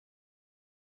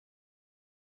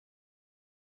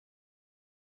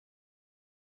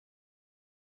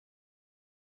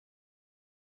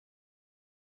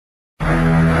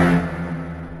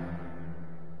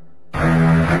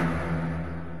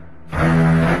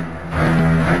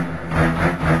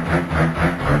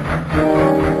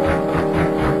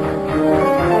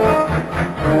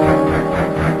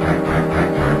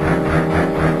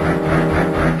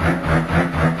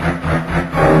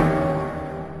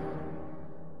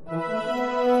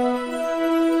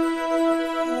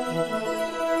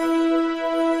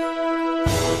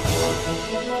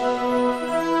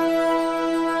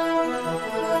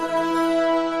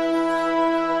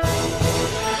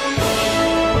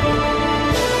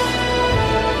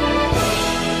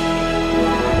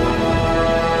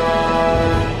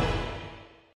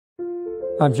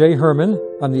I'm Jay Herman.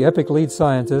 I'm the EPIC lead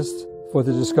scientist for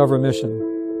the Discover mission.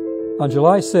 On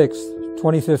July 6,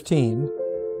 2015,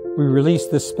 we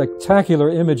released this spectacular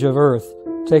image of Earth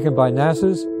taken by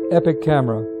NASA's EPIC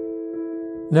camera.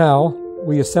 Now,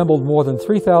 we assembled more than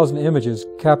 3,000 images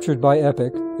captured by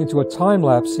EPIC into a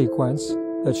time-lapse sequence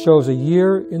that shows a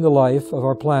year in the life of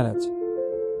our planet.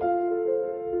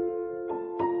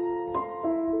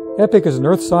 EPIC is an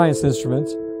Earth science instrument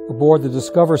aboard the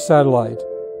Discover satellite,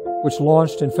 which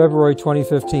launched in February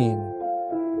 2015.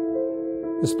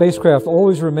 The spacecraft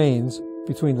always remains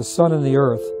between the Sun and the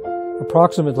Earth,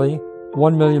 approximately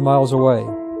 1 million miles away,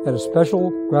 at a special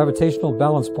gravitational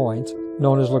balance point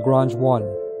known as Lagrange 1.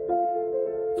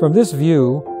 From this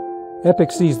view,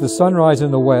 EPIC sees the sunrise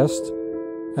in the west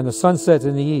and the sunset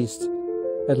in the east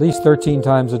at least 13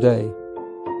 times a day.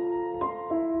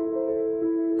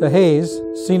 The haze,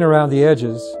 seen around the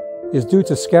edges, is due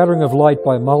to scattering of light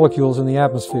by molecules in the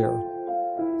atmosphere.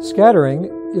 Scattering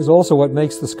is also what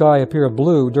makes the sky appear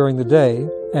blue during the day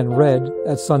and red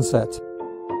at sunset.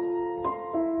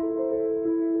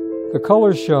 The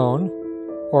colors shown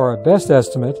are our best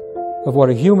estimate of what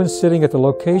a human sitting at the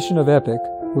location of EPIC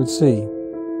would see.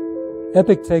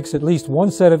 EPIC takes at least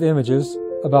one set of images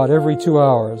about every 2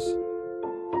 hours.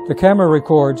 The camera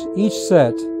records each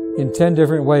set in 10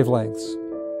 different wavelengths.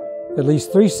 At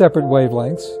least 3 separate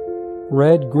wavelengths,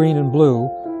 red, green, and blue,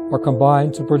 are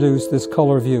combined to produce this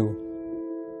color view.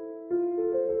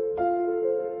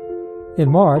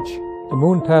 In March, the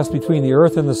moon passed between the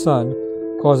Earth and the Sun,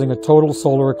 causing a total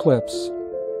solar eclipse.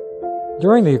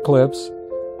 During the eclipse,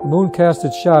 the moon cast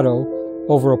its shadow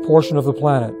over a portion of the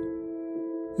planet.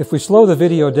 If we slow the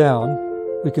video down,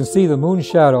 we can see the moon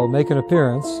shadow make an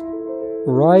appearance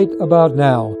right about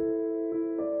now.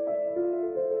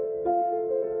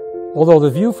 Although the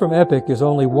view from EPIC is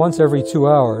only once every 2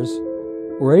 hours,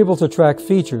 we're able to track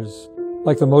features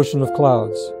like the motion of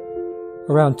clouds.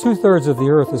 Around 2/3 of the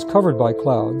Earth is covered by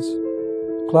clouds.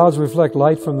 Clouds reflect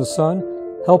light from the Sun,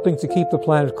 helping to keep the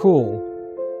planet cool.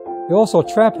 They also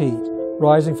trap heat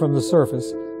rising from the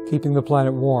surface, keeping the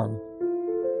planet warm.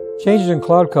 Changes in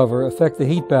cloud cover affect the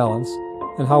heat balance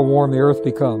and how warm the Earth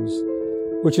becomes,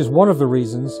 which is one of the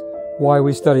reasons why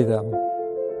we study them.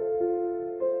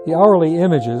 The hourly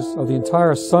images of the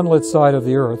entire sunlit side of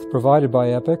the Earth provided by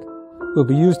EPIC will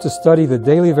be used to study the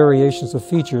daily variations of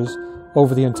features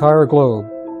over the entire globe,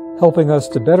 helping us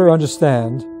to better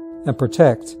understand and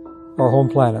protect our home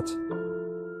planet.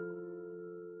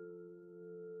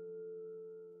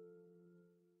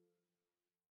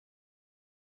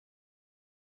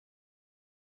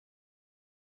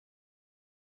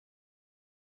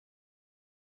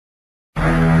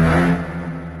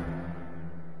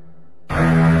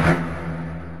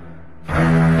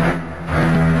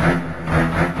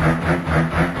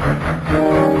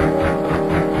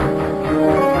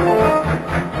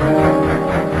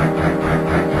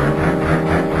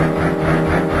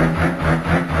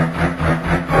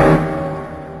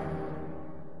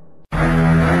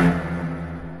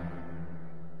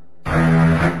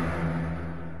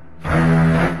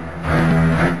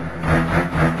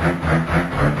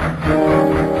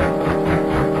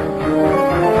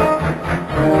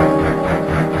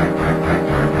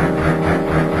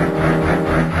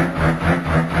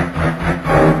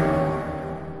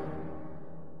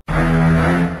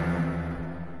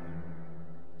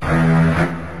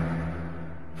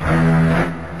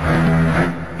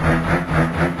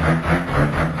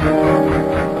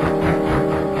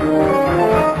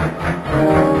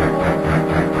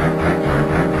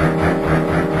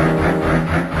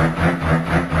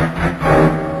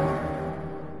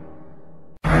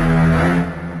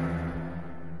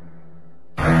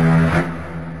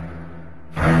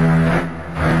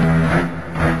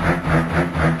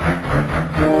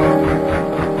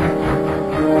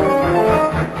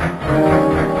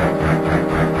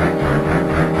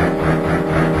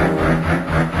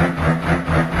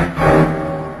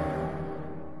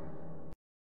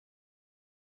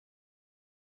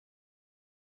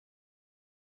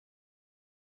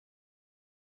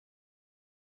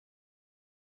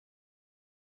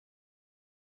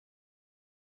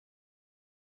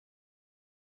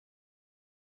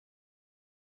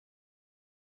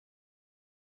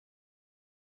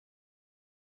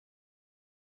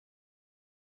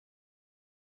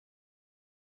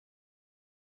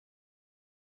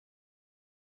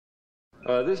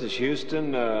 This is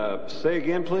Houston. Say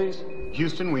again, please.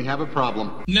 Houston, we have a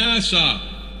problem. NASA,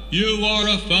 you are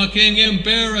a fucking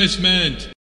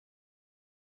embarrassment.